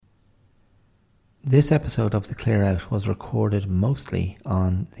This episode of The Clear Out was recorded mostly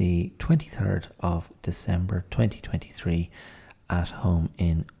on the 23rd of December 2023 at home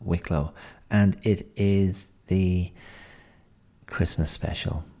in Wicklow, and it is the Christmas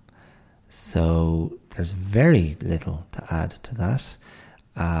special. So there's very little to add to that.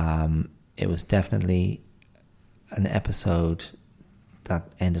 It was definitely an episode that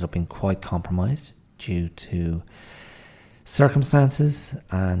ended up being quite compromised due to circumstances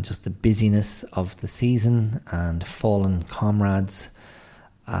and just the busyness of the season and fallen comrades,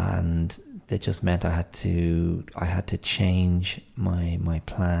 and it just meant I had to change my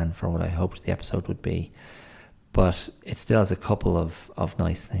plan for what I hoped the episode would be. But it still has a couple of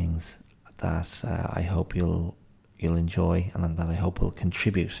nice things that I hope you'll enjoy, and that I hope will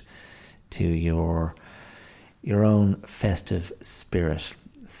contribute to your own festive spirit.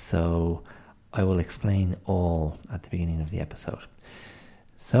 So I will explain all at the beginning of the episode.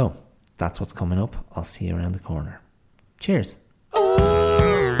 So that's what's coming up. I'll see you around the corner. Cheers.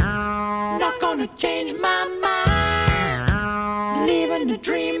 Ooh, not gonna change my mind, leaving the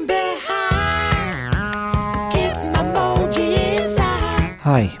dream behind, keep my moji inside.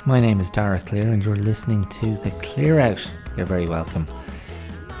 Hi, my name is Dara Clear and you're listening to The Clear Out. You're very welcome.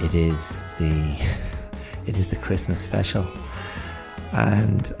 It is the Christmas special,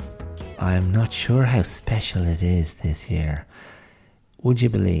 and I'm not sure how special it is this year. Would you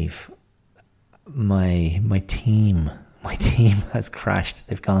believe my team has crashed?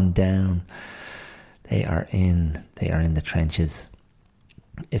 They've gone down. They are in the trenches.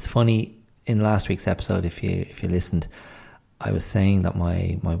 It's funny, in last week's episode, if you listened, I was saying that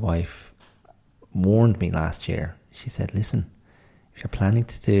my wife warned me last year. She said, "Listen, if you're planning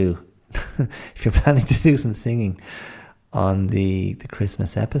to do some singing on the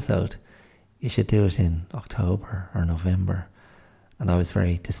Christmas episode, you should do it in October or November." And I was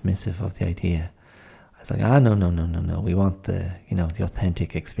very dismissive of the idea. I was like, no. We want the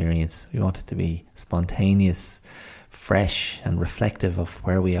authentic experience. We want it to be spontaneous, fresh, and reflective of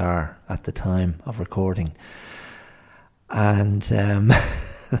where we are at the time of recording. And that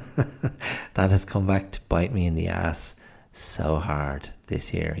has come back to bite me in the ass so hard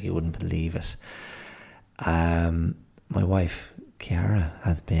this year. You wouldn't believe it. My wife, Kiara,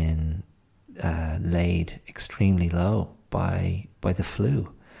 has been laid extremely low by the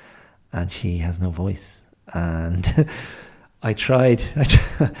flu, and she has no voice. And I tried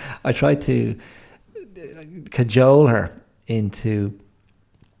to cajole her into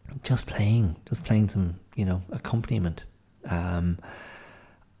just playing some accompaniment, and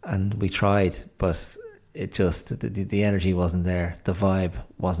we tried, but it just the energy wasn't there, the vibe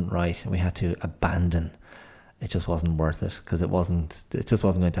wasn't right, and we had to abandon. It just wasn't worth it, because it just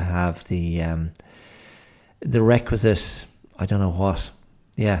wasn't going to have the requisite, I don't know what,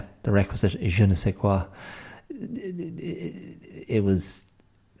 the requisite je ne sais quoi. It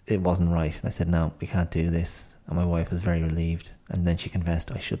wasn't right. I said, no, we can't do this. And my wife was very relieved, and then she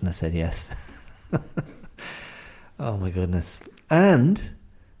confessed I shouldn't have said yes. Oh my goodness. And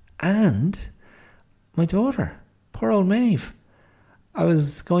my daughter, poor old Maeve. I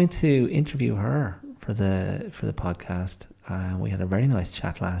was going to interview her for the podcast. We had a very nice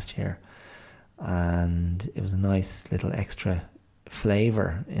chat last year, and it was a nice little extra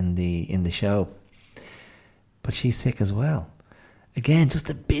flavour in the show. But she's sick as well. Again, just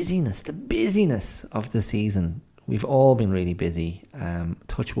the busyness of the season. We've all been really busy.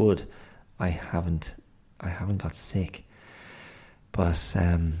 Touch wood, I haven't got sick. But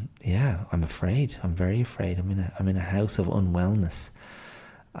I'm afraid. I'm very afraid. I'm in a house of unwellness.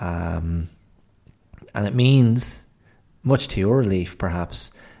 And it means, much to your relief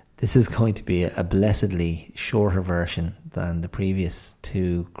perhaps, this is going to be a blessedly shorter version than the previous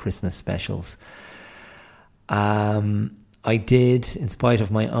two Christmas specials. I did, in spite of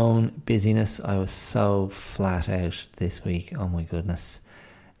my own busyness, I was so flat out this week. Oh my goodness.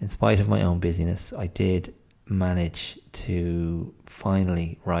 In spite of my own busyness, I did manage to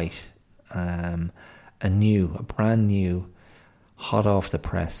finally write a brand new, hot off the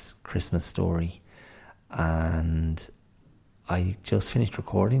press Christmas story. And I just finished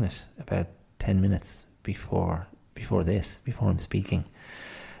recording it about 10 minutes before I'm speaking.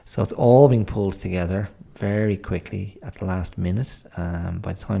 So it's all being pulled together very quickly at the last minute.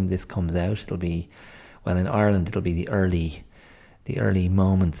 By the time this comes out, it'll be, well, in Ireland, it'll be the early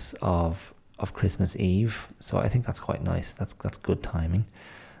moments of Christmas Eve. So I think that's quite nice. That's good timing.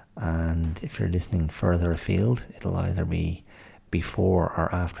 And if you're listening further afield, it'll either be before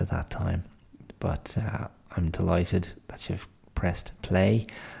or after that time. But I'm delighted that you've pressed play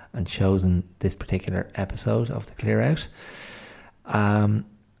and chosen this particular episode of The Clear Out.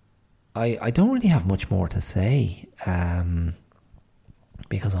 I don't really have much more to say,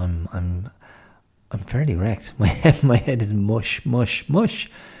 because I'm fairly wrecked. My head is mush. My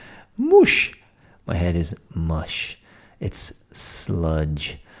head is mush. It's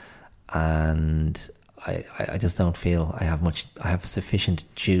sludge, and I just don't feel I have sufficient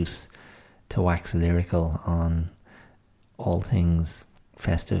juice to wax lyrical on all things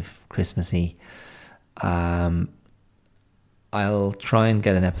festive, Christmassy. I'll try and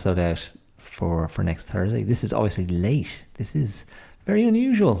get an episode out for next Thursday. This is obviously late. This is very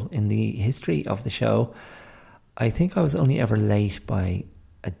unusual in the history of the show. I think I was only ever late by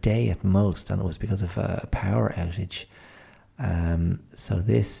a day at most, and it was because of a power outage. So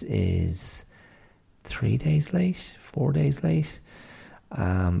this is 3 days late, 4 days late.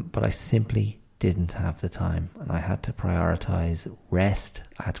 But I simply didn't have the time, and I had to prioritise rest.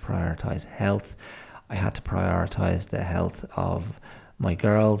 I had to prioritise health. I had to prioritise the health of my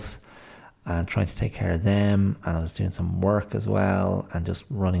girls and trying to take care of them. And I was doing some work as well, and just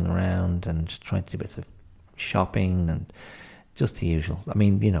running around and trying to do bits of shopping and just the usual. I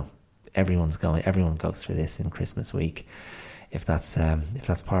mean, everyone goes through this in Christmas week. If that's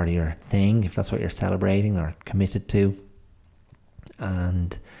part of your thing, if that's what you're celebrating or committed to.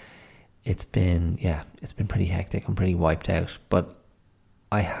 And it's been pretty hectic. I'm pretty wiped out, but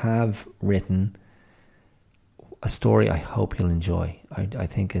I have written a story I hope you'll enjoy. I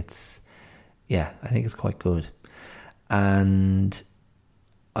think it's quite good. And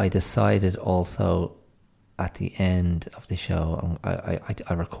I decided also at the end of the show,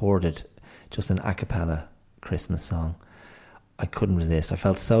 I recorded just an a cappella Christmas song. I couldn't resist. I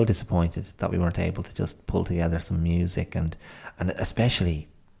felt so disappointed that we weren't able to just pull together some music and especially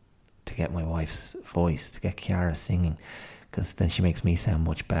to get my wife's voice, to get Kiara singing, because then she makes me sound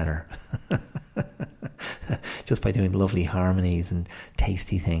much better. Just by doing lovely harmonies and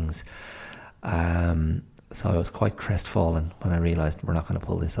tasty things. So I was quite crestfallen when I realised we're not going to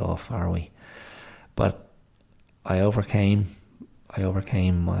pull this off, are we? But I overcame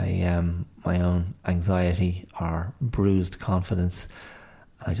my own anxiety or bruised confidence.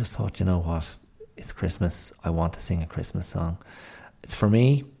 I just thought, you know what? It's Christmas. I want to sing a Christmas song. It's for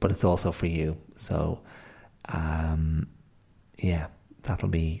me, but it's also for you. So, that'll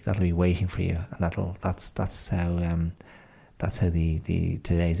be waiting for you, and that's how the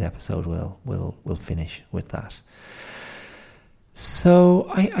today's episode will finish with that. So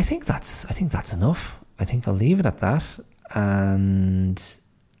I think that's enough. I think I'll leave it at that, and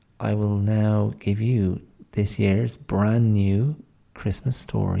I will now give you this year's brand new Christmas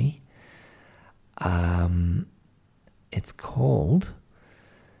story. It's called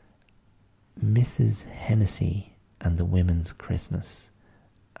Mrs. Hennessy and the Women's Christmas.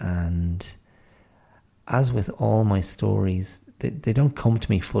 And as with all my stories, they don't come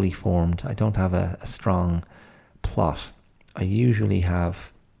to me fully formed. I don't have a strong plot. I usually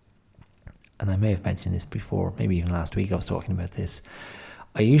have, and I may have mentioned this before, maybe even last week I was talking about this,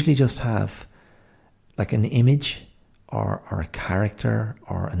 I usually just have like an image or a character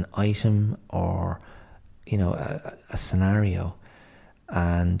or an item or a scenario.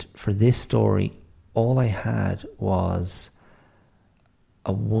 And for this story, all I had was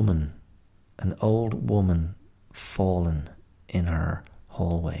a woman, an old woman, fallen in her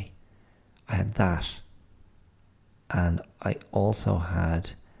hallway. I had that, and I also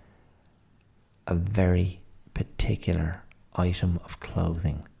had a very particular item of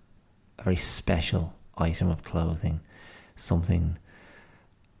clothing, a very special item of clothing, something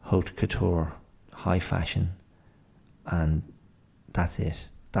haute couture, high fashion, and that's it.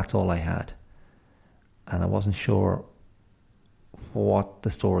 That's all I had. And I wasn't sure what the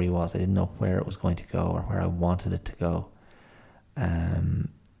story was. I didn't know where it was going to go or where I wanted it to go.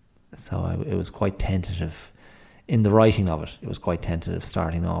 So it was quite tentative. In the writing of it, it was quite tentative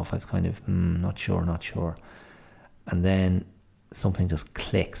starting off. I was kind of, not sure. And then something just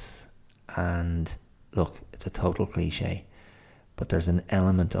clicks. And look, it's a total cliche, but there's an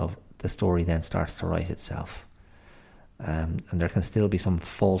element of the story then starts to write itself. And there can still be some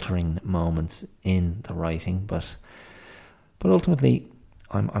faltering moments in the writing, but ultimately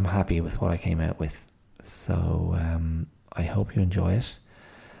I'm happy with what I came out with. So I hope you enjoy it.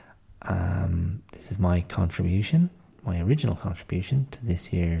 This is my contribution, my original contribution to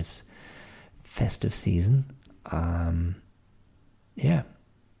this year's festive season.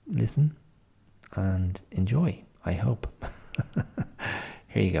 Listen and enjoy, I hope.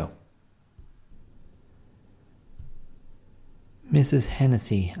 Here you go. Mrs.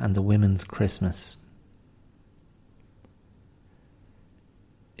 Hennessy and the Women's Christmas.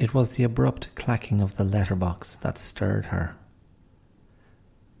 It was the abrupt clacking of the letterbox that stirred her.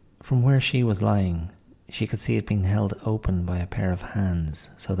 From where she was lying, she could see it being held open by a pair of hands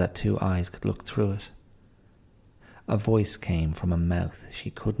so that two eyes could look through it. A voice came from a mouth she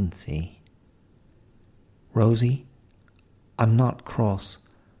couldn't see. "Rosie, I'm not cross.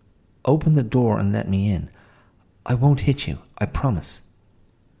 Open the door and let me in. I won't hit you, I promise."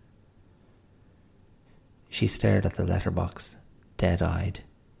 She stared at the letterbox, dead-eyed.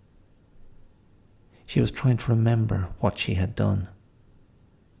 She was trying to remember what she had done.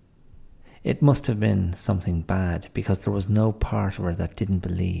 It must have been something bad, because there was no part of her that didn't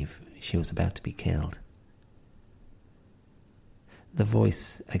believe she was about to be killed. The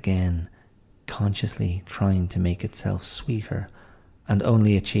voice again, consciously trying to make itself sweeter and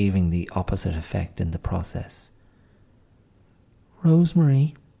only achieving the opposite effect in the process.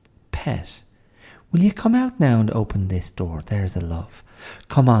 "Rosemary, pet, will you come out now and open this door? There's a love.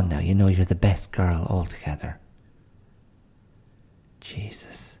 Come on now, you know you're the best girl altogether."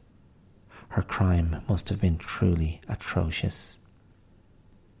 Jesus. Her crime must have been truly atrocious.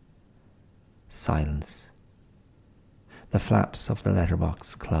 Silence. The flaps of the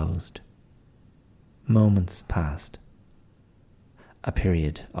letterbox closed. Moments passed. A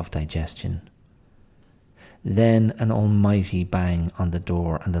period of digestion. Then an almighty bang on the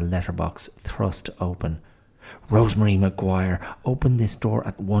door and the letterbox thrust open. "Rosemary Maguire, open this door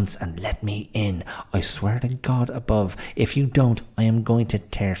at once and let me in. I swear to God above, if you don't, I am going to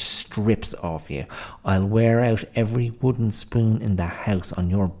tear strips off you. I'll wear out every wooden spoon in the house on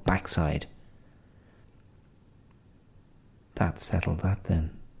your backside." That settled that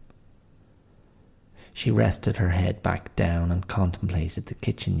then. She rested her head back down and contemplated the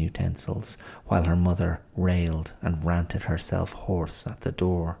kitchen utensils while her mother railed and ranted herself hoarse at the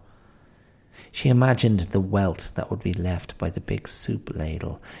door. She imagined the welt that would be left by the big soup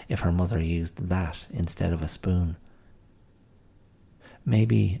ladle if her mother used that instead of a spoon.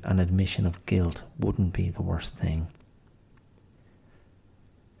 Maybe an admission of guilt wouldn't be the worst thing.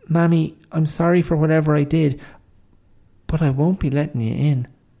 "Mammy, I'm sorry for whatever I did, but I won't be letting you in.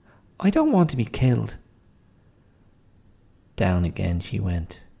 I don't want to be killed." Down again she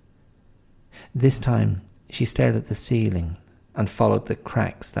went. This time she stared at the ceiling and followed the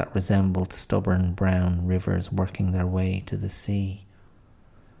cracks that resembled stubborn brown rivers working their way to the sea.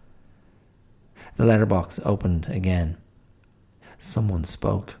 The letterbox opened again. Someone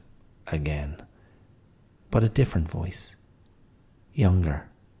spoke again, but a different voice, younger.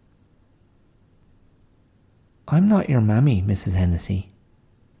 "I'm not your mammy, Mrs. Hennessy."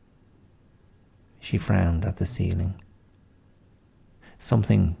 She frowned at the ceiling.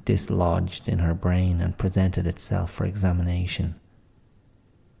 Something dislodged in her brain and presented itself for examination.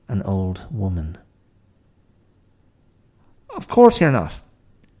 An old woman. "Of course you're not.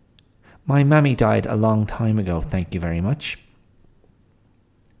 My mammy died a long time ago, thank you very much."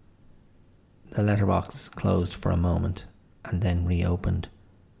 The letterbox closed for a moment and then reopened.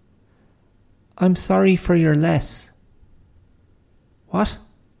 "I'm sorry for your less." "What?"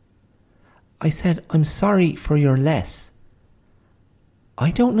 "I said, I'm sorry for your less." "I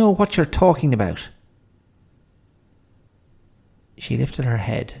don't know what you're talking about." She lifted her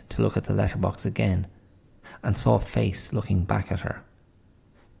head to look at the letterbox again and saw a face looking back at her.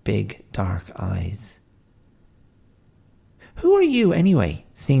 Big, dark eyes. "Who are you anyway,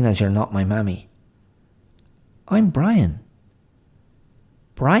 seeing as you're not my mammy?" "I'm Brian."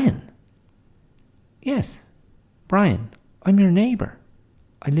 "Brian?" "Yes, Brian. I'm your neighbour.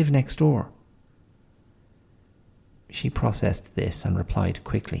 I live next door." She processed this and replied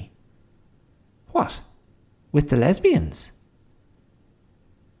quickly. "What? With the lesbians?"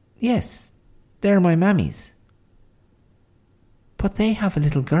 "Yes, they're my mammies." "But they have a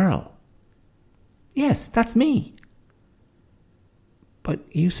little girl." "Yes, that's me." "But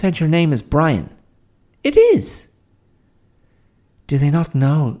you said your name is Brian." "It is." "Do they not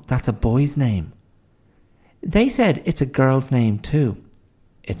know that's a boy's name?" "They said it's a girl's name too."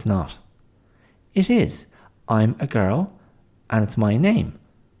 "It's not." "It is. I'm a girl, and it's my name.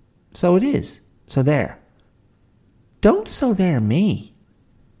 So it is. So there." "Don't so there me."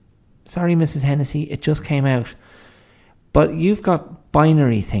 "Sorry, Mrs. Hennessy, it just came out. But you've got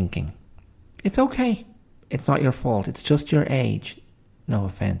binary thinking. It's okay. It's not your fault. It's just your age. No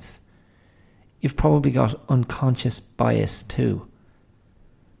offence. You've probably got unconscious bias too."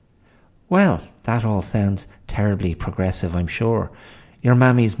 "Well, that all sounds terribly progressive, I'm sure. Your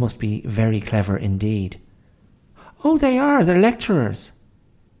mammies must be very clever indeed." "Oh, they are. They're lecturers."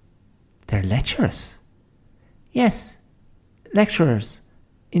 "They're lecturers?" "Yes, lecturers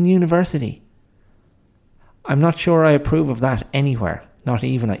in university." "I'm not sure I approve of that anywhere, not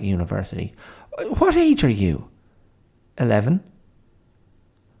even at university. What age are you?" 11.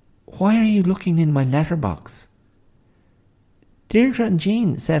 Why are you looking in my letterbox? Deirdre and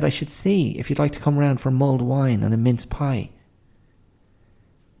Jean said I should see if you'd like to come round for mulled wine and a mince pie.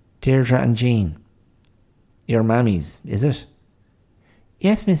 Deirdre and Jean. Your mammy's, is it?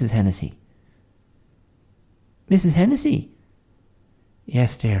 Yes, Mrs. Hennessy. Mrs. Hennessy?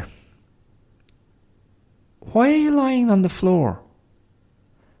 Yes, dear. Why are you lying on the floor?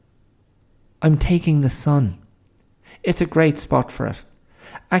 I'm taking the sun. It's a great spot for it.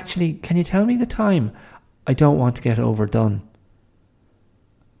 Actually, can you tell me the time? I don't want to get overdone.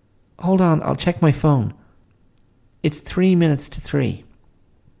 Hold on, I'll check my phone. It's 3 minutes to 3.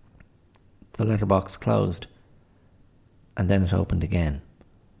 The letterbox closed, and then it opened again.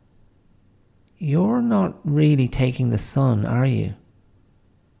 You're not really taking the sun, are you?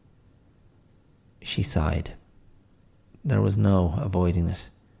 She sighed. There was no avoiding it.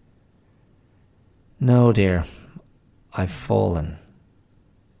 No, dear, I've fallen.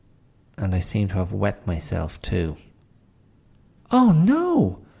 And I seem to have wet myself too. Oh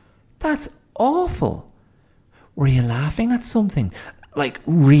no! That's awful! Were you laughing at something? Like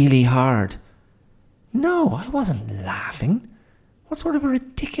really hard? No, I wasn't laughing. What sort of a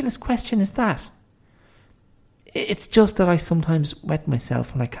ridiculous question is that? It's just that I sometimes wet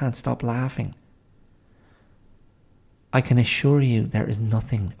myself when I can't stop laughing. I can assure you there is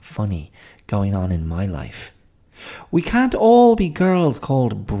nothing funny going on in my life. We can't all be girls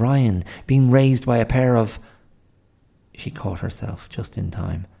called Brian, being raised by a pair of... She caught herself just in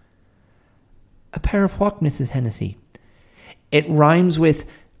time. A pair of what, Mrs. Hennessy? It rhymes with...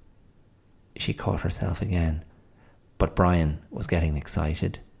 She caught herself again, but Brian was getting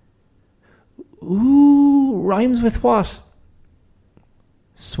excited. Ooh, rhymes with what?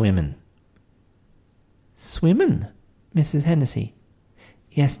 Swimmin'. Swimmin', Mrs. Hennessy?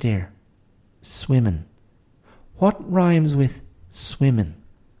 Yes, dear, swimmin'. What rhymes with swimmin'?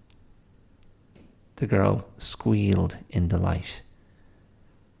 The girl squealed in delight.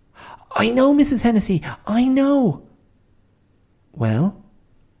 I know, Mrs. Hennessy, I know. Well,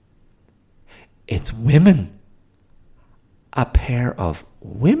 it's women. A pair of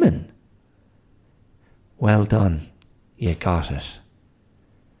women. Well done, you got it.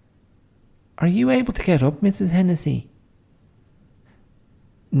 Are you able to get up, Mrs. Hennessy?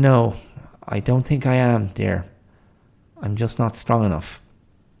 No, I don't think I am, dear. I'm just not strong enough.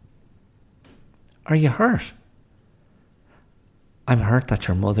 Are you hurt? I'm hurt that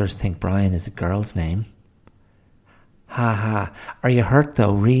your mothers think Brian is a girl's name. Ha ha. Are you hurt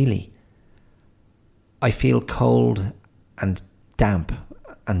though, really? I feel cold and damp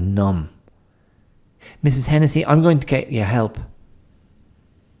and numb. Mrs. Hennessy, I'm going to get you help.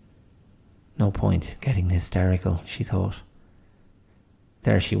 No point getting hysterical, she thought.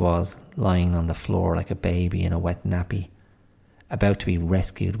 There she was, lying on the floor like a baby in a wet nappy, about to be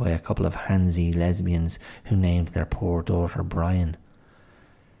rescued by a couple of handsy lesbians who named their poor daughter Brian.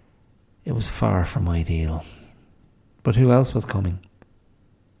 It was far from ideal. But who else was coming?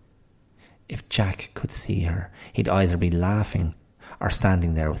 If Jack could see her, he'd either be laughing or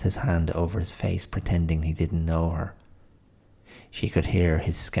standing there with his hand over his face pretending he didn't know her. She could hear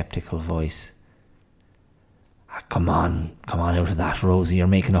his sceptical voice. Come on out of that, Rosie, you're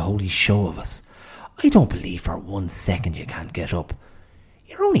making a holy show of us. I don't believe for 1 second you can't get up.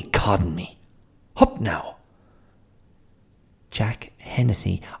 You're only codding me. Up now. Jack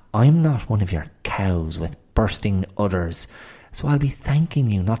Hennessy, I'm not one of your cows with bursting udders, so I'll be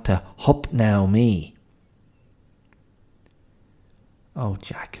thanking you not to hup now me. Oh,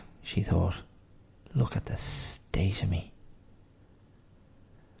 Jack, she thought, look at the state of me.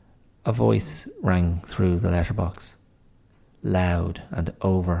 A voice rang through the letterbox, loud and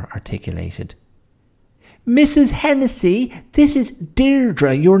over-articulated. Mrs. Hennessy, this is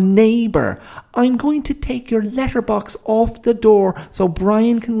Deirdre, your neighbour. I'm going to take your letterbox off the door so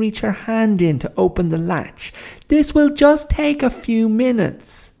Brian can reach her hand in to open the latch. This will just take a few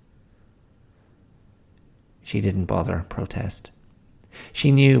minutes. She didn't bother protest.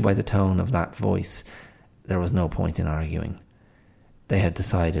 She knew by the tone of that voice there was no point in arguing. They had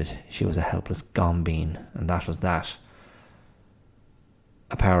decided she was a helpless gombeen, and that was that.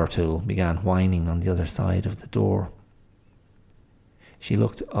 A power tool began whining on the other side of the door. She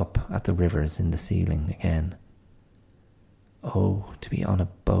looked up at the rivers in the ceiling again. Oh, to be on a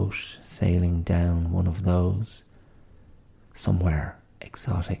boat sailing down one of those. Somewhere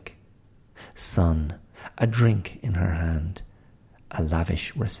exotic. Sun, a drink in her hand, a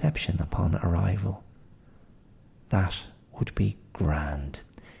lavish reception upon arrival. That would be grand.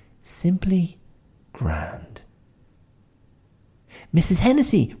 Simply grand. Mrs.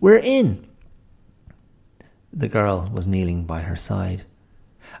 Hennessy, we're in. The girl was kneeling by her side.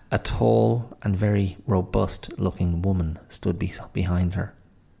 A tall and very robust-looking woman stood behind her.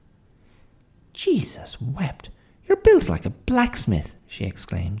 Jesus wept. You're built like a blacksmith, she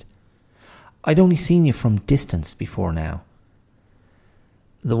exclaimed. I'd only seen you from distance before now.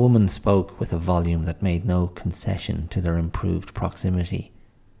 The woman spoke with a volume that made no concession to their improved proximity.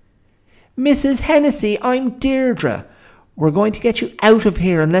 Mrs. Hennessy, I'm Deirdre. We're going to get you out of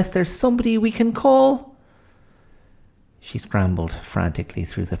here unless there's somebody we can call. She scrambled frantically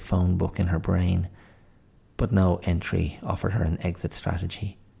through the phone book in her brain, but no entry offered her an exit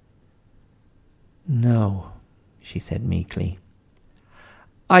strategy. No, she said meekly.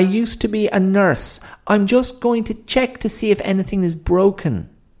 I used to be a nurse. I'm just going to check to see if anything is broken.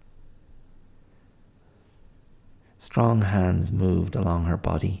 Strong hands moved along her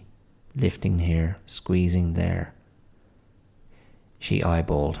body, lifting here, squeezing there. She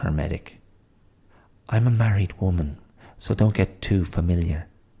eyeballed her medic. I'm a married woman, so don't get too familiar.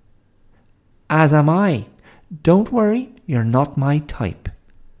 As am I. Don't worry, you're not my type.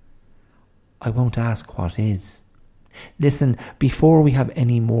 I won't ask what is. Listen, before we have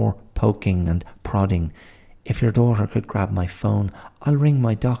any more poking and prodding, if your daughter could grab my phone, I'll ring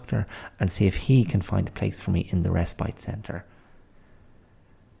my doctor and see if he can find a place for me in the respite centre.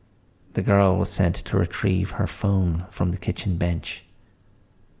 The girl was sent to retrieve her phone from the kitchen bench.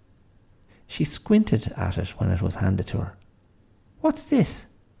 She squinted at it when it was handed to her. What's this?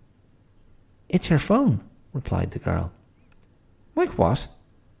 It's your phone, replied the girl. My what?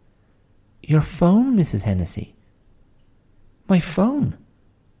 Your phone, Mrs. Hennessy. My phone?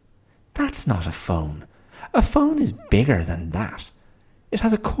 That's not a phone. A phone is bigger than that. It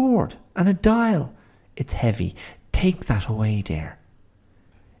has a cord and a dial. It's heavy. Take that away, dear.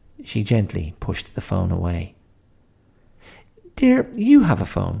 She gently pushed the phone away. Dear, you have a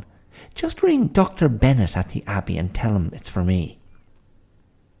phone. Just ring Dr. Bennett at the Abbey and tell him it's for me.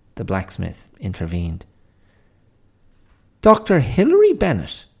 The blacksmith intervened. Dr. Hilary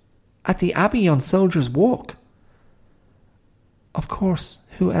Bennett? At the Abbey on Soldiers' Walk? Of course,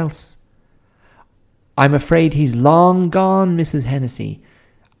 who else? I'm afraid he's long gone, Mrs. Hennessy,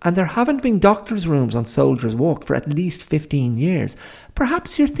 and there haven't been doctors' rooms on Soldiers' Walk for at least 15 years.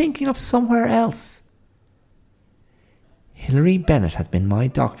 Perhaps you're thinking of somewhere else. Hilary Bennett has been my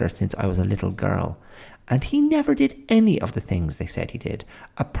doctor since I was a little girl, and he never did any of the things they said he did.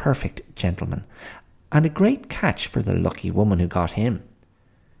 A perfect gentleman, and a great catch for the lucky woman who got him.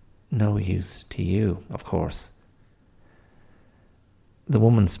 No use to you, of course. The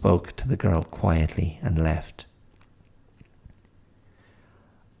woman spoke to the girl quietly and left.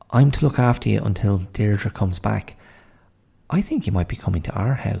 I'm to look after you until Deirdre comes back. I think you might be coming to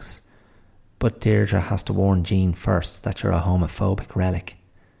our house, but Deirdre has to warn Jean first that you're a homophobic relic.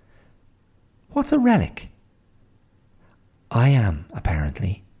 What's a relic? I am,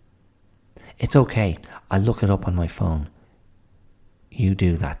 apparently. It's okay. I'll look it up on my phone. You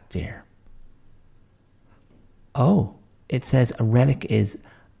do that, dear. Oh, it says a relic is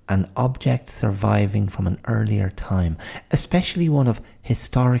an object surviving from an earlier time, especially one of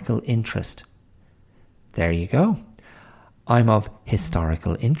historical interest. There you go. I'm of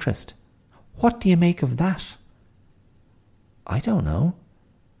historical interest. What do you make of that? I don't know.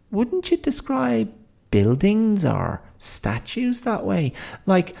 Wouldn't you describe buildings or statues that way?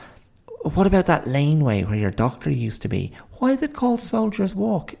 Like, what about that laneway where your doctor used to be? Why is it called Soldiers'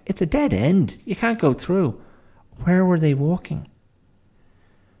 Walk? It's a dead end. You can't go through. Where were they walking?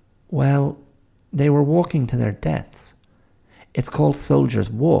 Well, they were walking to their deaths. It's called Soldiers'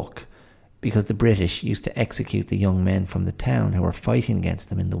 Walk because the British used to execute the young men from the town who were fighting against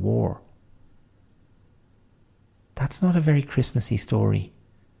them in the war. That's not a very Christmassy story.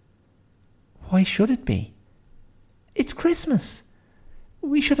 Why should it be? It's Christmas.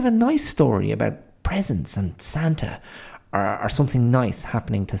 We should have a nice story about presents and Santa, or something nice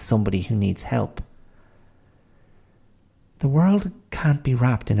happening to somebody who needs help. The world can't be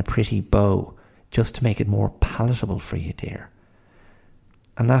wrapped in a pretty bow just to make it more palatable for you, dear.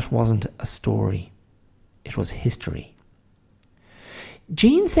 And that wasn't a story. It was history.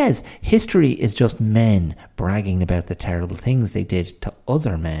 Jean says history is just men bragging about the terrible things they did to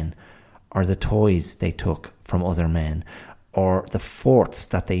other men, or the toys they took from other men, or the forts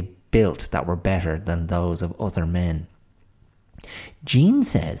that they built that were better than those of other men. Jean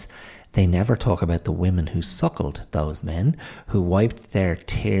says they never talk about the women who suckled those men, who wiped their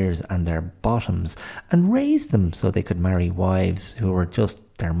tears and their bottoms and raised them so they could marry wives who were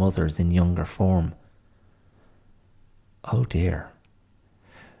just their mothers in younger form. Oh dear.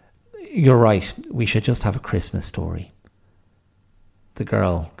 You're right, we should just have a Christmas story. The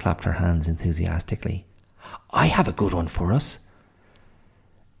girl clapped her hands enthusiastically. I have a good one for us.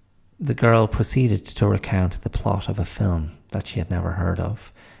 The girl proceeded to recount the plot of a film that she had never heard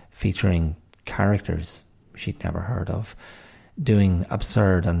of, featuring characters she'd never heard of, doing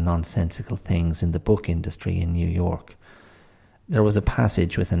absurd and nonsensical things in the book industry in New York. There was a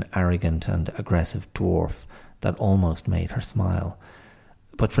passage with an arrogant and aggressive dwarf that almost made her smile,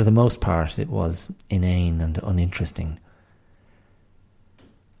 but for the most part it was inane and uninteresting.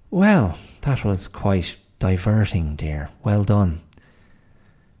 "Well, that was quite diverting, dear. Well done.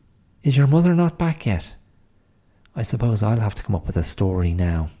 Is your mother not back yet? I suppose I'll have to come up with a story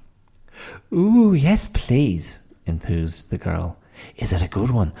now." "Ooh, yes, please," enthused the girl. "Is it a good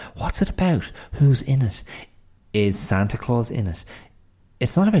one? What's it about? Who's in it? Is Santa Claus in it?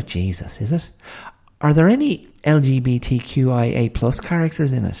 It's not about Jesus, is it? Are there any LGBTQIA+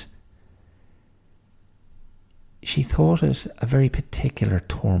 characters in it?" She thought it a very particular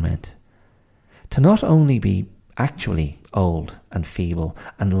torment to not only be actually old and feeble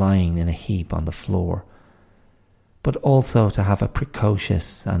and lying in a heap on the floor, but also to have a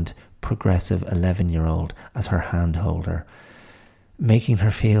precocious and progressive 11-year-old as her handholder, making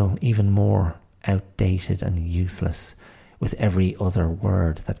her feel even more outdated and useless with every other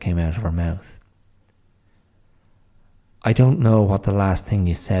word that came out of her mouth. "I don't know what the last thing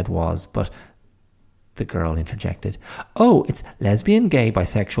you said was, but..." the girl interjected. "Oh, it's lesbian, gay,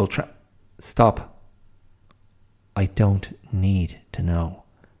 bisexual, Stop. I don't need to know.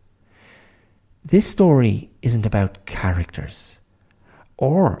 This story isn't about characters,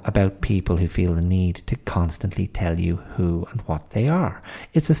 or about people who feel the need to constantly tell you who and what they are.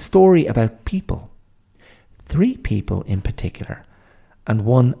 It's a story about people. 3 people in particular, and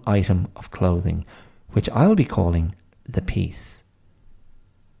 1 item of clothing, which I'll be calling the piece."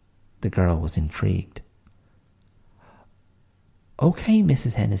 The girl was intrigued. "Okay,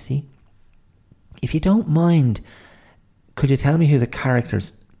 Mrs. Hennessy. If you don't mind, could you tell me who the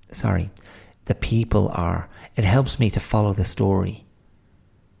people are? It helps me to follow the story."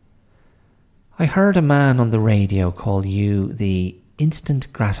 "I heard a man on the radio call you the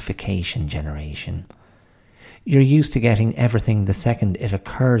instant gratification generation. You're used to getting everything the second it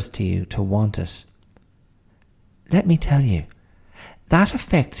occurs to you to want it. Let me tell you, that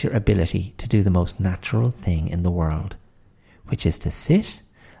affects your ability to do the most natural thing in the world, which is to sit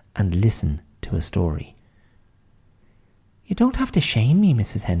and listen to a story." "You don't have to shame me,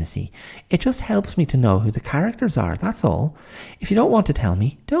 Mrs. Hennessy. It just helps me to know who the characters are, that's all. If you don't want to tell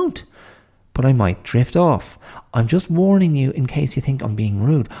me, don't. But I might drift off. I'm just warning you in case you think I'm being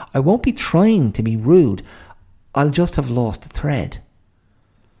rude. I won't be trying to be rude. I'll just have lost the thread."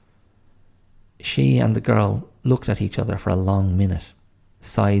 She and the girl looked at each other for a long minute,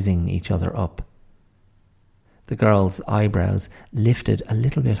 sizing each other up. The girl's eyebrows lifted a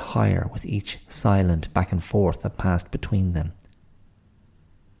little bit higher with each silent back and forth that passed between them.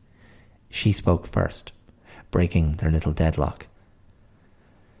 She spoke first, breaking their little deadlock.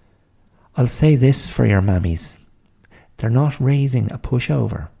 "I'll say this for your mammies. They're not raising a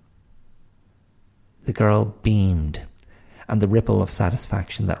pushover." The girl beamed, and the ripple of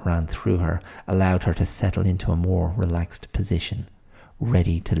satisfaction that ran through her allowed her to settle into a more relaxed position,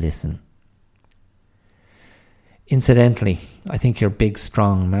 ready to listen. "Incidentally, I think your big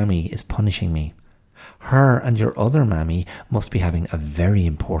strong mammy is punishing me. Her and your other mammy must be having a very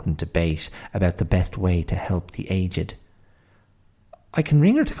important debate about the best way to help the aged. I can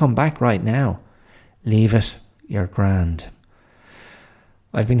ring her to come back right now." "Leave it, you're grand.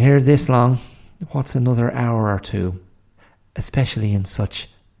 I've been here this long. What's another hour or 2, especially in such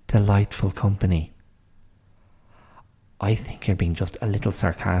delightful company?" "I think you're being just a little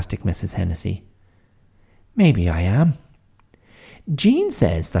sarcastic, Mrs. Hennessy." "Maybe I am. Jean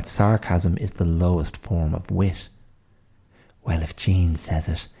says that sarcasm is the lowest form of wit." "Well, if Jean says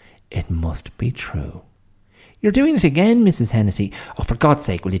it, it must be true." "You're doing it again, Mrs. Hennessy. Oh, for God's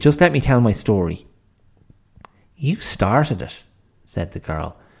sake, will you just let me tell my story?" "You started it," said the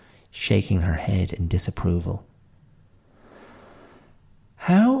girl, shaking her head in disapproval.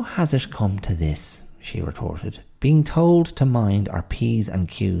 "How has it come to this?" she retorted. "Being told to mind our P's and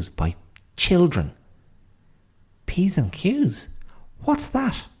Q's by children." "P's and Q's? What's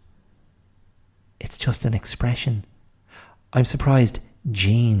that?" "It's just an expression. I'm surprised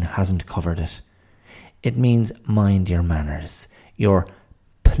Jean hasn't covered it. It means mind your manners, your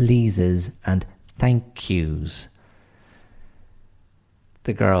pleases and thank yous."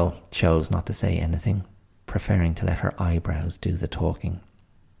 The girl chose not to say anything, preferring to let her eyebrows do the talking.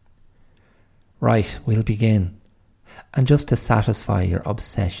 "Right, we'll begin. And just to satisfy your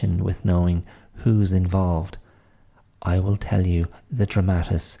obsession with knowing who's involved, I will tell you the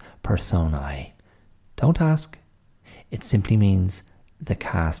dramatis personae. Don't ask. It simply means the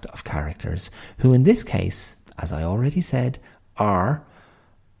cast of characters, who in this case, as I already said, are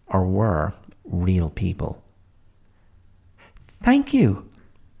or were real people. "Thank you,"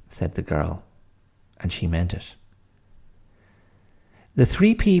 said the girl, and she meant it. The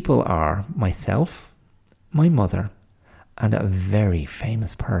three people are myself, my mother, and a very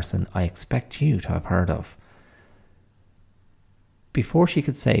famous person I expect you to have heard of. Before she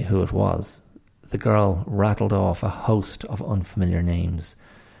could say who it was, the girl rattled off a host of unfamiliar names,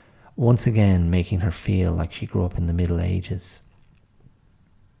 once again making her feel like she grew up in the Middle Ages.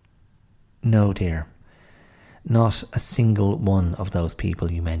 "No, dear, not a single one of those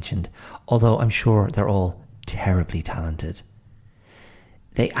people you mentioned, although I'm sure they're all terribly talented."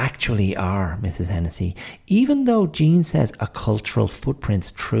 "They actually are, Mrs. Hennessy, even though Jean says a cultural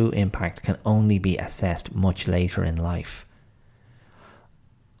footprint's true impact can only be assessed much later in life."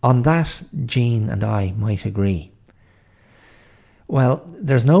 On that, Jean and I might agree. Well,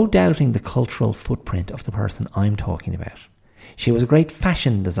 there's no doubting the cultural footprint of the person I'm talking about. She was a great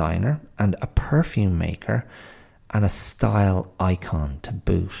fashion designer and a perfume maker and a style icon to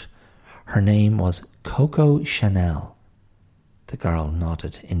boot. Her name was Coco Chanel. The girl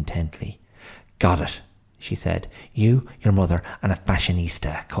nodded intently. "Got it," she said. "You, your mother, and a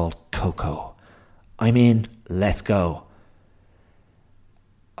fashionista called Coco. I'm in. Let's go."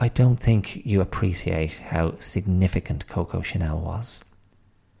 I don't think you appreciate how significant Coco Chanel was.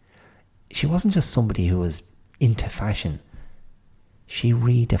 She wasn't just somebody who was into fashion. She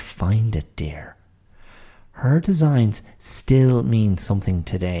redefined it, dear. Her designs still mean something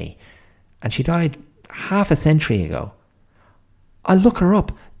today, and she died half a century ago. I'll look her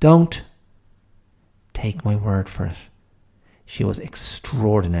up. Don't. Take my word for it. She was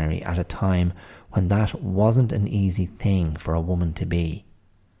extraordinary at a time when that wasn't an easy thing for a woman to be.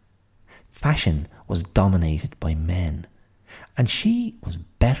 Fashion was dominated by men, and she was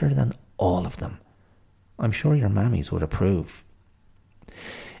better than all of them. I'm sure your mammies would approve.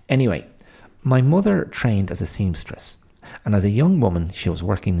 Anyway, my mother trained as a seamstress, and as a young woman she was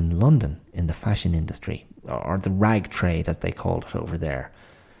working in London in the fashion industry, or the rag trade as they called it over there.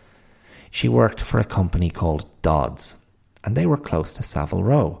 She worked for a company called Dodds, and they were close to Savile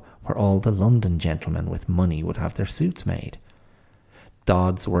Row, where all the London gentlemen with money would have their suits made.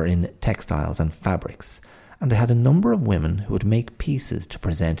 Dodds were in textiles and fabrics, and they had a number of women who would make pieces to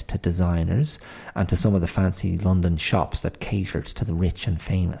present to designers and to some of the fancy London shops that catered to the rich and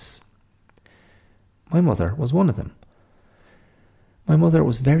famous. My mother was one of them. My mother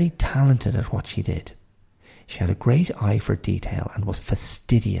was very talented at what she did. She had a great eye for detail and was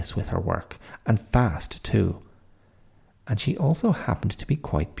fastidious with her work, and fast too. And she also happened to be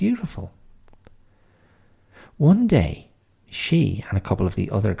quite beautiful. One day, she and a couple of the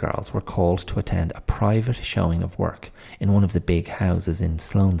other girls were called to attend a private showing of work in one of the big houses in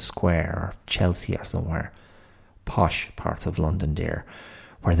Sloane Square or Chelsea or somewhere. Posh parts of London, dear,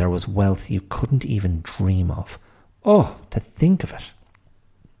 where there was wealth you couldn't even dream of. Oh, to think of it.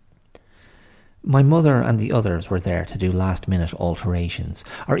 My mother and the others were there to do last-minute alterations,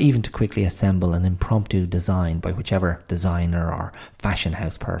 or even to quickly assemble an impromptu design by whichever designer or fashion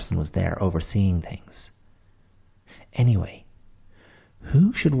house person was there overseeing things. Anyway,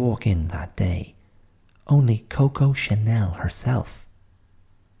 who should walk in that day? Only Coco Chanel herself.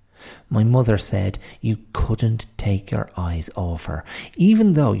 My mother said you couldn't take your eyes off her,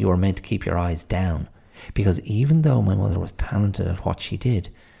 even though you were meant to keep your eyes down, because even though my mother was talented at what she did,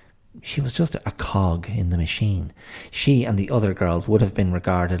 she was just a cog in the machine. She and the other girls would have been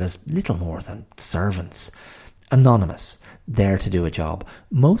regarded as little more than servants, anonymous, there to do a job,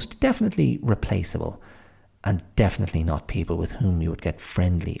 most definitely replaceable, and definitely not people with whom you would get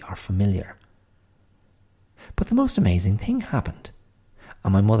friendly or familiar. But the most amazing thing happened,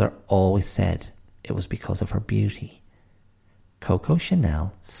 and my mother always said it was because of her beauty. Coco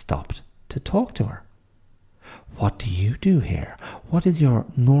Chanel stopped to talk to her. "What do you do here? What is your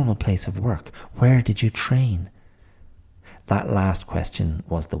normal place of work? Where did you train?" That last question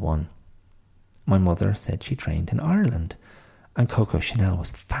was the one. My mother said she trained in Ireland, and Coco Chanel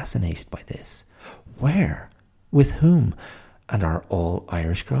was fascinated by this. Where? With whom? And are all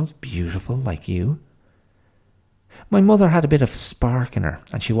Irish girls beautiful like you? My mother had a bit of spark in her,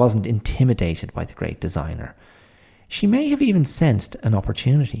 and she wasn't intimidated by the great designer. She may have even sensed an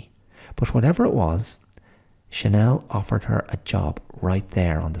opportunity, but whatever it was, Chanel offered her a job right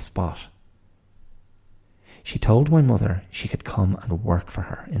there on the spot. She told my mother she could come and work for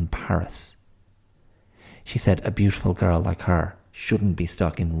her in Paris. She said a beautiful girl like her shouldn't be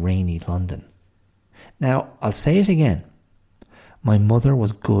stuck in rainy London. Now, I'll say it again. My mother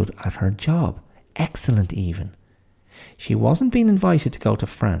was good at her job, excellent even. She wasn't being invited to go to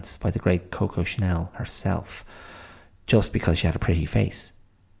France by the great Coco Chanel herself, just because she had a pretty face.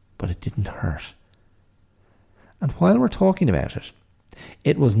 But it didn't hurt. And while we're talking about it,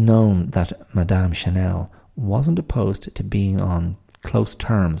 it was known that Madame Chanel wasn't opposed to being on close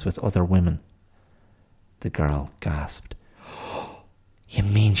terms with other women. The girl gasped. You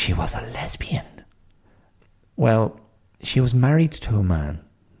mean she was a lesbian? Well, she was married to a man,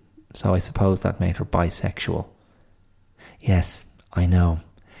 so I suppose that made her bisexual. Yes, I know.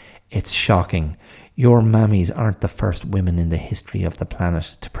 It's shocking. Your mammies aren't the first women in the history of the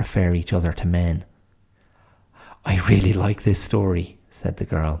planet to prefer each other to men. I really like this story, said the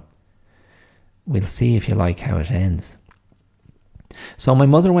girl. We'll see if you like how it ends. So my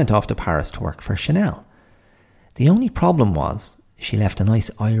mother went off to Paris to work for Chanel. The only problem was she left a nice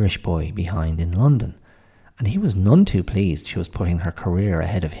Irish boy behind in London, and he was none too pleased she was putting her career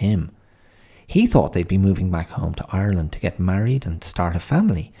ahead of him. He thought they'd be moving back home to Ireland to get married and start a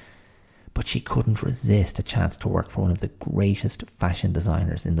family, but she couldn't resist a chance to work for one of the greatest fashion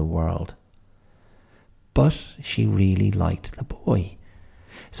designers in the world. But she really liked the boy,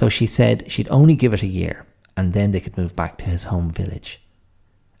 so she said she'd only give it a year and then they could move back to his home village.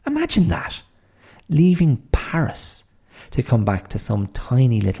 Imagine that, leaving Paris to come back to some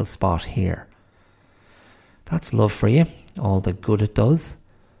tiny little spot here. That's love for you, all the good it does.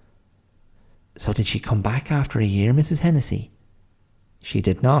 So did she come back after a year, Mrs. Hennessy? She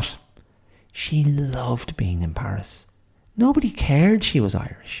did not. She loved being in Paris. Nobody cared she was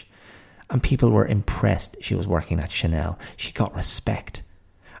Irish, and people were impressed she was working at Chanel. She got respect,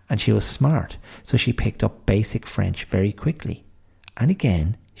 and she was smart, so she picked up basic French very quickly. And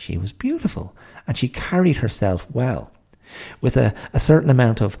again, she was beautiful, and she carried herself well, with a certain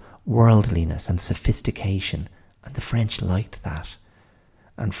amount of worldliness and sophistication, and the French liked that.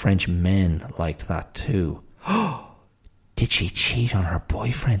 And French men liked that too. Did she cheat on her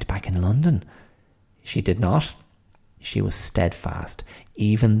boyfriend back in London? She did not. She was steadfast,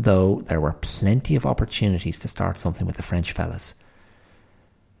 even though there were plenty of opportunities to start something with the French fellas.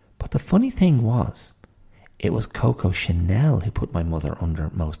 But the funny thing was, it was Coco Chanel who put my mother under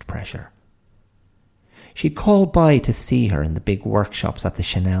most pressure. She'd call by to see her in the big workshops at the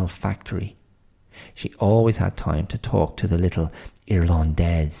Chanel factory. She always had time to talk to the little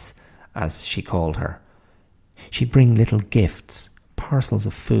Irlandaise, as she called her. She'd bring little gifts, parcels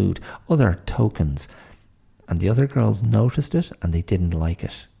of food, other tokens, and the other girls noticed it and they didn't like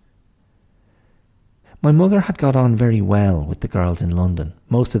it. My mother had got on very well with the girls in London,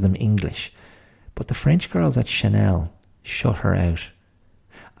 most of them English, but the French girls at Chanel shut her out.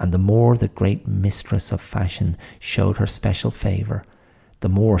 And the more the great mistress of fashion showed her special favour, the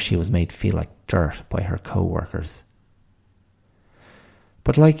more she was made feel like dirt by her co-workers.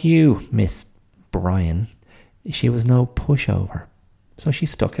 But like you, Miss Bryan, she was no pushover, so she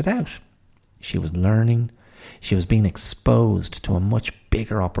stuck it out. She was learning, she was being exposed to a much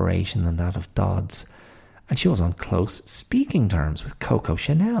bigger operation than that of Dodds, and she was on close speaking terms with Coco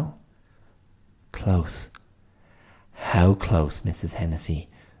Chanel. Close. How close, Mrs. Hennessy?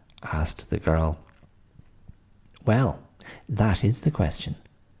 Asked the girl. Well, that is the question.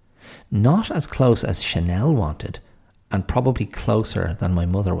 Not as close as Chanel wanted, and probably closer than my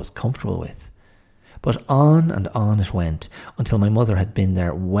mother was comfortable with. But on and on it went, until my mother had been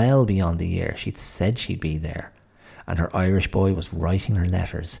there well beyond the year she'd said she'd be there, and her Irish boy was writing her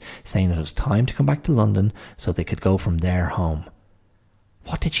letters, saying it was time to come back to London so they could go from their home.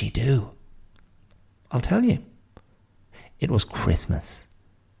 What did she do? I'll tell you. It was Christmas.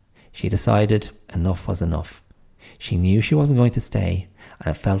 She decided enough was enough. She knew she wasn't going to stay,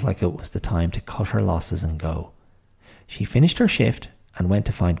 and it felt like it was the time to cut her losses and go. She finished her shift and went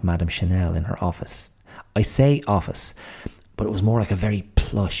to find Madame Chanel in her office. I say office, but it was more like a very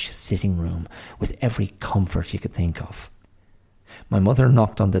plush sitting room with every comfort you could think of. My mother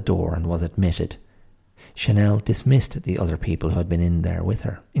knocked on the door and was admitted. Chanel dismissed the other people who had been in there with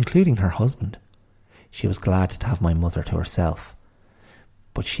her, including her husband. She was glad to have my mother to herself,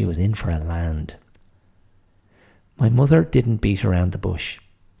 but she was in for a land. My mother didn't beat around the bush.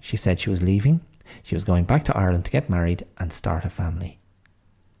 She said she was leaving. She was going back to Ireland to get married and start a family.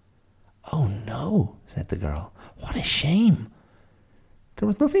 Oh no, said the girl. What a shame. There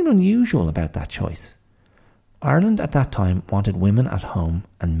was nothing unusual about that choice. Ireland at that time wanted women at home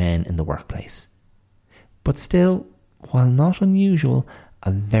and men in the workplace. But still, while not unusual,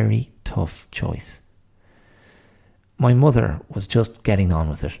 a very tough choice. My mother was just getting on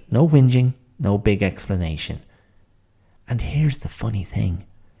with it. No whinging, no big explanation. And here's the funny thing.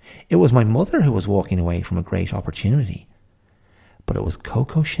 It was my mother who was walking away from a great opportunity. But it was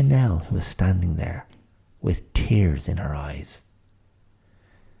Coco Chanel who was standing there, with tears in her eyes.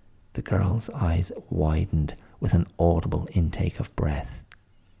 The girl's eyes widened with an audible intake of breath.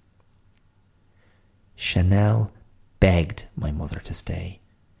 Chanel begged my mother to stay.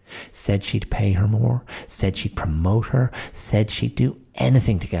 Said she'd pay her more, said she'd promote her, said she'd do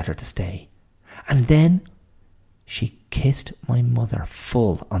anything to get her to stay. And then she kissed my mother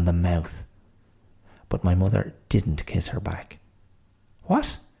full on the mouth. But my mother didn't kiss her back.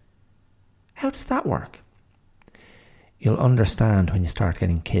 What? How does that work? You'll understand when you start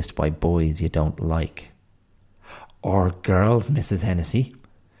getting kissed by boys you don't like. Or girls, Mrs. Hennessy.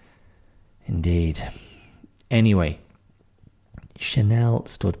 Indeed. Anyway, Chanel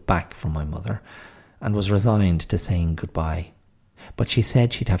stood back from my mother and was resigned to saying goodbye. But she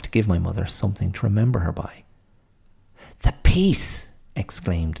said she'd have to give my mother something to remember her by. "The piece!"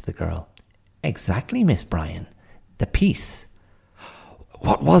 exclaimed the girl. "Exactly, Miss Bryan. The piece."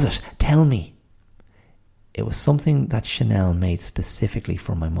 "What was it? Tell me." It was something that Chanel made specifically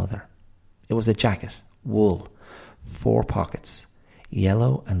for my mother. It was a jacket, wool, 4 pockets,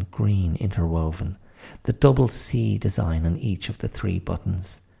 yellow and green interwoven, the double C design on each of the 3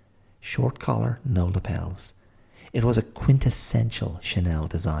 buttons, short collar, no lapels. It was a quintessential Chanel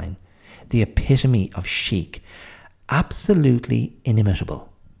design, the epitome of chic, absolutely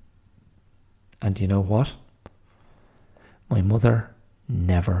inimitable. And you know what? My mother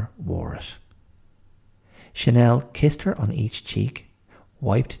never wore it. Chanel kissed her on each cheek,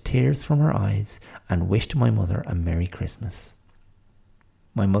 wiped tears from her eyes, and wished my mother a Merry Christmas.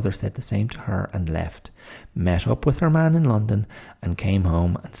 My mother said the same to her and left, met up with her man in London and came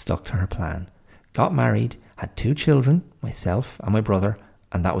home and stuck to her plan. Got married, had 2 children, myself and my brother,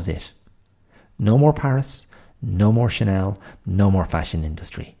 and that was it. No more Paris, no more Chanel, no more fashion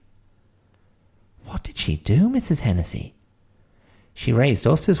industry. What did she do, Mrs. Hennessy? She raised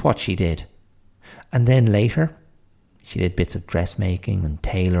us is what she did. And then later, she did bits of dressmaking and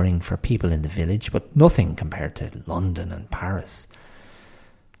tailoring for people in the village, but nothing compared to London and Paris.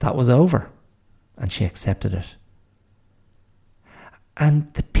 That was over, and she accepted it.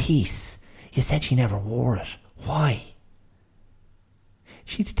 And the piece, you said she never wore it. Why?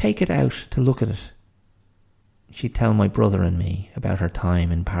 She'd take it out to look at it. She'd tell my brother and me about her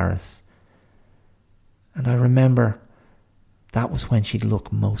time in Paris. And I remember that was when she'd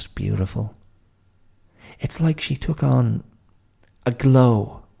look most beautiful. It's like she took on a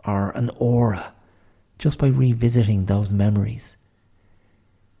glow or an aura just by revisiting those memories.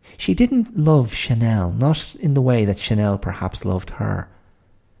 She didn't love Chanel, not in the way that Chanel perhaps loved her,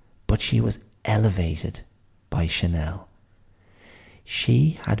 but she was elevated by Chanel.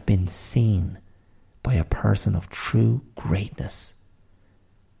 She had been seen by a person of true greatness,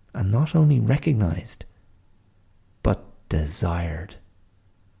 and not only recognised, but desired.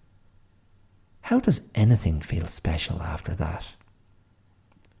 How does anything feel special after that?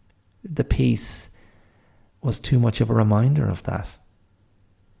 The piece was too much of a reminder of that.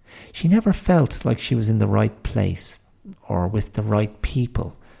 She never felt like she was in the right place or with the right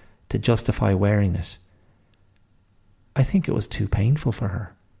people to justify wearing it. I think it was too painful for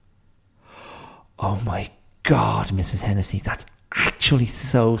her. Oh my God, Mrs. Hennessy, that's actually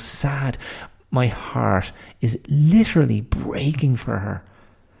so sad. My heart is literally breaking for her.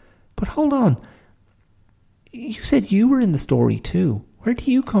 But hold on. You said you were in the story too. Where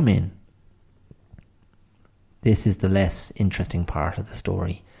do you come in? This is the less interesting part of the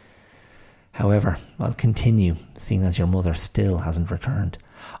story. However, I'll continue, seeing as your mother still hasn't returned.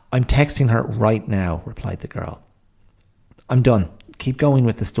 I'm texting her right now, replied the girl. I'm done. Keep going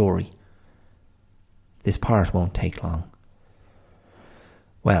with the story. This part won't take long.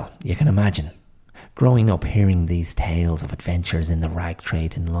 Well, you can imagine. Growing up hearing these tales of adventures in the rag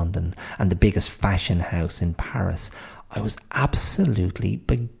trade in London and the biggest fashion house in Paris, I was absolutely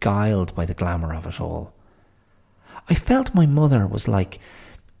beguiled by the glamour of it all. I felt my mother was like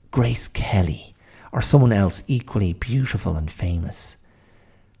Grace Kelly or someone else equally beautiful and famous.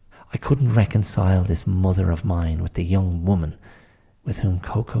 I couldn't reconcile this mother of mine with the young woman with whom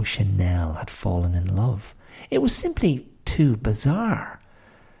Coco Chanel had fallen in love. It was simply too bizarre.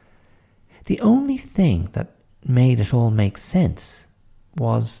 The only thing that made it all make sense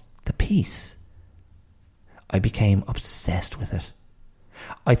was the piece. I became obsessed with it.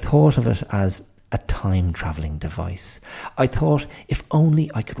 I thought of it as a time-travelling device. I thought if only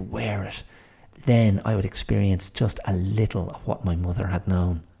I could wear it, then I would experience just a little of what my mother had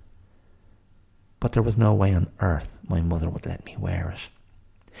known. But there was no way on earth my mother would let me wear it.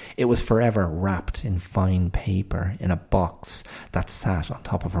 It was forever wrapped in fine paper in a box that sat on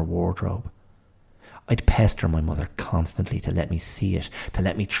top of her wardrobe. I'd pester my mother constantly to let me see it, to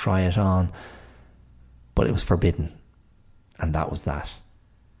let me try it on. But it was forbidden, and that was that.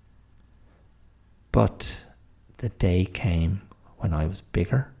 But the day came when I was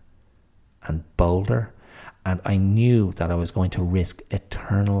bigger and bolder, and I knew that I was going to risk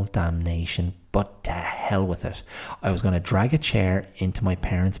eternal damnation, but to hell with it. I was going to drag a chair into my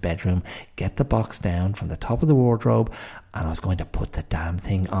parents' bedroom, get the box down from the top of the wardrobe, and I was going to put the damn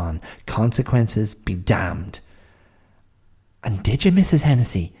thing on. Consequences be damned. And did you, Mrs.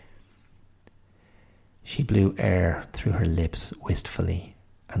 Hennessy? She blew air through her lips wistfully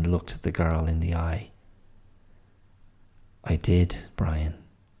and looked the girl in the eye. I did, Brian.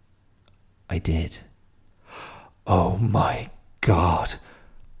 I did. Oh my God.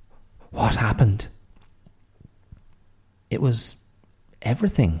 What happened? It was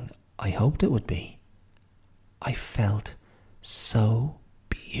everything I hoped it would be. I felt so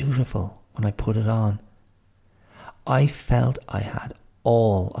beautiful when I put it on. I felt I had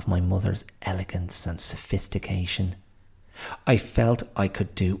all of my mother's elegance and sophistication. I felt I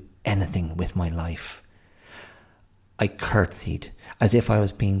could do anything with my life. I curtsied as if I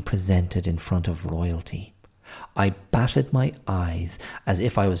was being presented in front of royalty. I batted my eyes as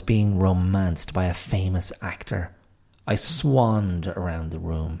if I was being romanced by a famous actor. I swanned around the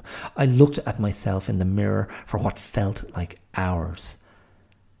room. I looked at myself in the mirror for what felt like hours.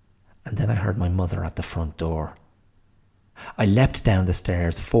 And then I heard my mother at the front door. I leapt down the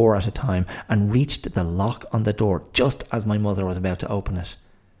stairs 4 at a time and reached the lock on the door just as my mother was about to open it.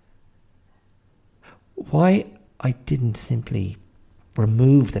 Why I didn't simply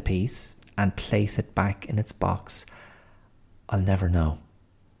remove the piece and place it back in its box, I'll never know.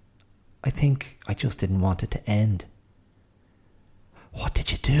 I think I just didn't want it to end. What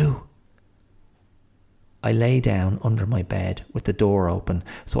did you do? I lay down under my bed with the door open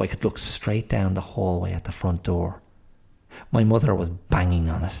so I could look straight down the hallway at the front door. My mother was banging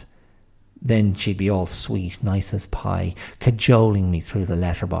on it. Then she'd be all sweet, nice as pie, cajoling me through the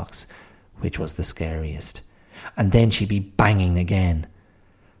letterbox, which was the scariest. And then she'd be banging again.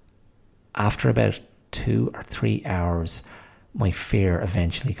 After about 2 or 3 hours, my fear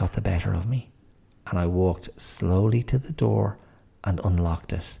eventually got the better of me, and I walked slowly to the door and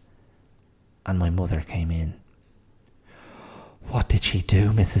unlocked it, and my mother came in. What did she do,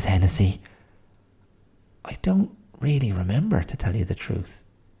 Mrs. Hennessy? I don't really remember, to tell you the truth.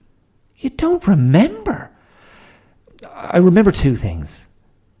 You don't remember? I remember 2 things.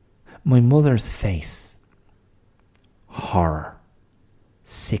 My mother's face. Horror.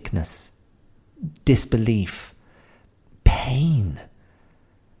 Sickness. Disbelief. Pain.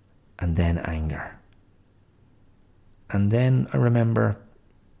 And then anger. And then I remember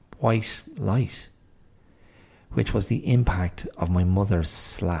white light, which was the impact of my mother's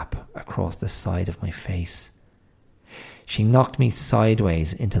slap across the side of my face. She knocked me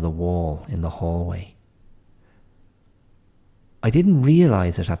sideways into the wall in the hallway. I didn't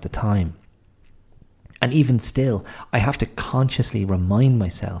realise it at the time. And even still, I have to consciously remind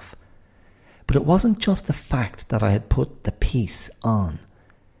myself. But it wasn't just the fact that I had put the piece on.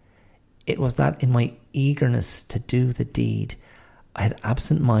 It was that in my eagerness to do the deed, I had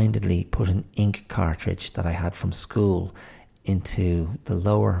absent-mindedly put an ink cartridge that I had from school into the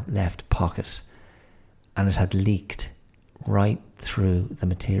lower left pocket, and it had leaked right through the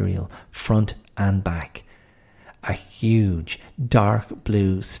material, front and back. A huge dark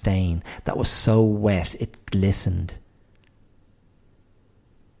blue stain that was so wet it glistened.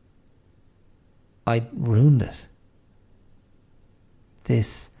 I'd ruined it.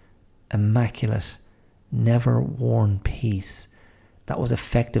 This immaculate, never-worn piece that was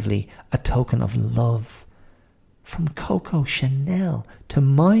effectively a token of love from Coco Chanel to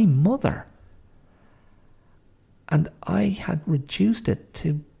my mother. And I had reduced it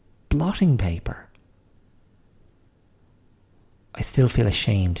to blotting paper. I still feel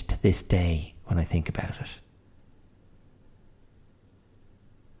ashamed to this day when I think about it.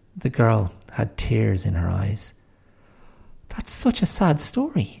 The girl had tears in her eyes. That's such a sad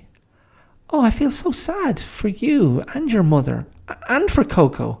story. Oh, I feel so sad for you and your mother and for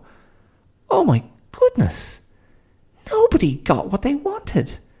Coco. Oh my goodness. Nobody got what they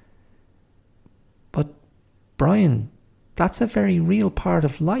wanted. But Brian, that's a very real part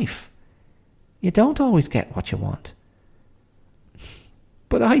of life. You don't always get what you want.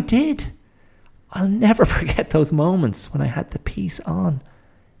 But I did. I'll never forget those moments when I had the piece on.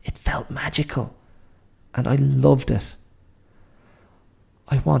 It felt magical, and I loved it.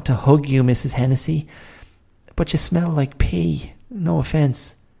 I want to hug you, Mrs. Hennessy, but you smell like pee. No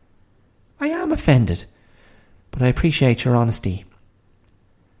offence. I am offended, but I appreciate your honesty.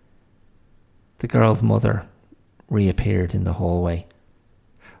 The girl's mother reappeared in the hallway.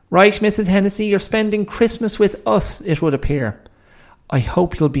 Right, Mrs. Hennessy, you're spending Christmas with us, it would appear. I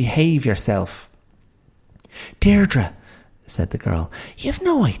hope you'll behave yourself. Deirdre, said the girl, you've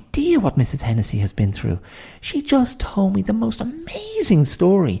no idea what Mrs. Hennessy has been through. She just told me the most amazing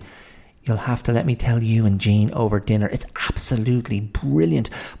story. You'll have to let me tell you and Jean over dinner. It's absolutely brilliant,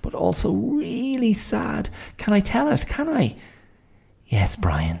 but also really sad. Can I tell it? Can I? Yes,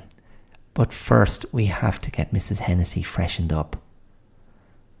 Brian. But first we have to get Mrs. Hennessy freshened up.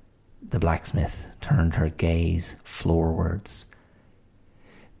 The blacksmith turned her gaze floorwards.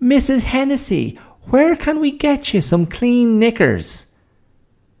 Mrs. Hennessy, where can we get you some clean knickers?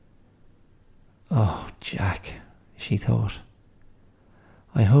 Oh, Jack, she thought.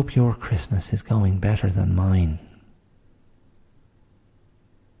 I hope your Christmas is going better than mine.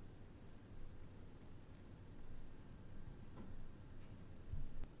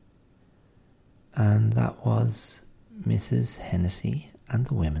 And that was Mrs. Hennessy and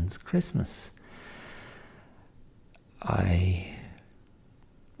the Women's Christmas. I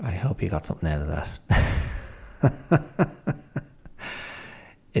hope you got something out of that.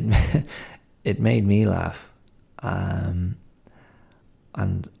 It made me laugh, and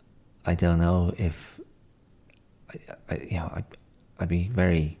I don't know if I'd be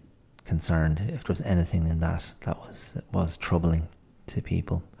very concerned if there was anything in that was troubling to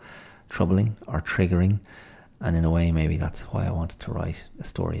people, troubling or triggering, and in a way maybe that's why I wanted to write a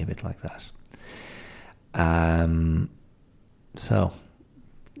story a bit like that. So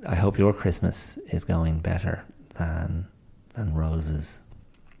I hope your Christmas is going better than Rose's,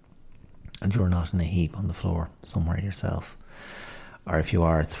 and you're not in a heap on the floor somewhere yourself, or if you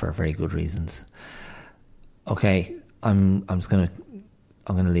are, it's for very good reasons. Okay, I'm gonna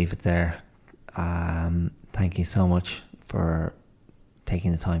leave it there. Thank you so much for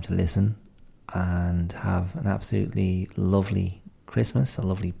taking the time to listen, and have an absolutely lovely Christmas, a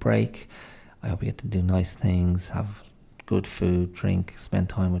lovely break. I hope you get to do nice things, have good food, drink, spend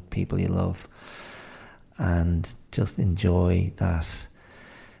time with people you love, and just enjoy that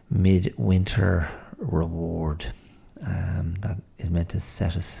midwinter reward that is meant to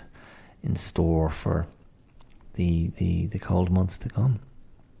set us in store for the cold months to come.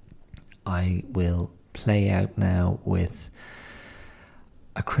 I will play out now with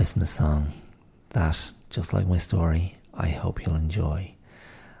a Christmas song that, just like my story, I hope you'll enjoy.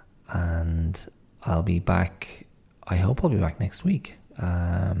 And I'll be back, I hope I'll be back next week,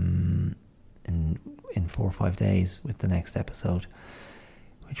 in 4 or 5 days with the next episode,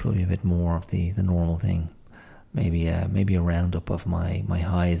 which will be a bit more of the normal thing. Maybe a roundup of my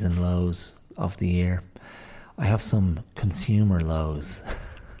highs and lows of the year. I have some consumer lows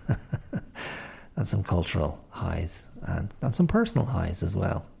and some cultural highs and some personal highs as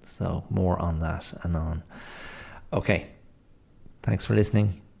well. So more on that and on. Okay, thanks for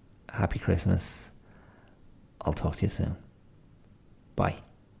listening. Happy Christmas. I'll talk to you soon. Bye.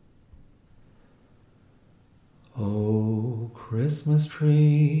 Oh, Christmas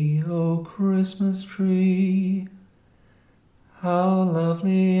tree, how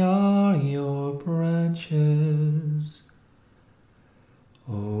lovely are your branches.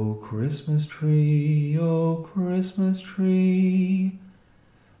 Oh, Christmas tree,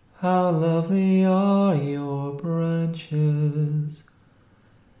 how lovely are your branches.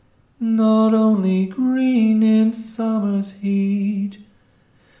 Not only green in summer's heat,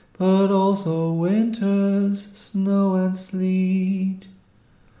 but also winter's snow and sleet.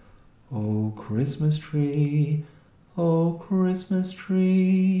 Oh, Christmas tree,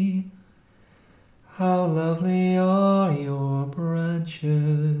 how lovely are your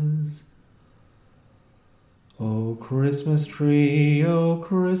branches. Oh, Christmas tree,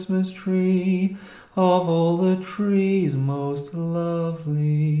 of all the trees most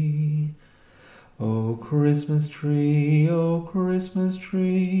lovely. Oh, Christmas tree, of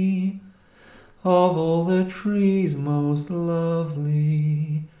all the trees most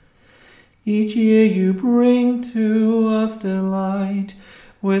lovely. Each year you bring to us delight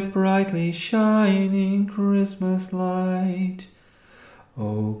with brightly shining Christmas light.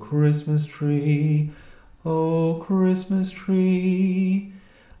 Oh, Christmas tree, of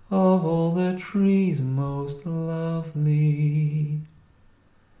all the trees most lovely.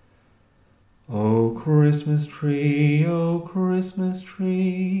 Oh, Christmas tree,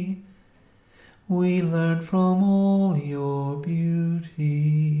 we learn from all your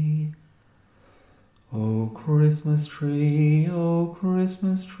beauty. Oh, Christmas tree,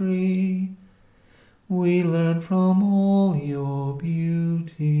 we learn from all your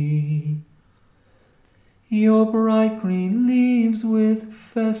beauty. Your bright green leaves with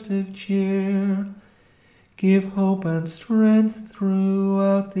festive cheer give hope and strength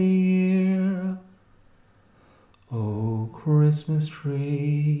throughout the year. Oh, Christmas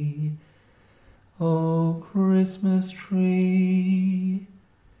tree, oh, Christmas tree.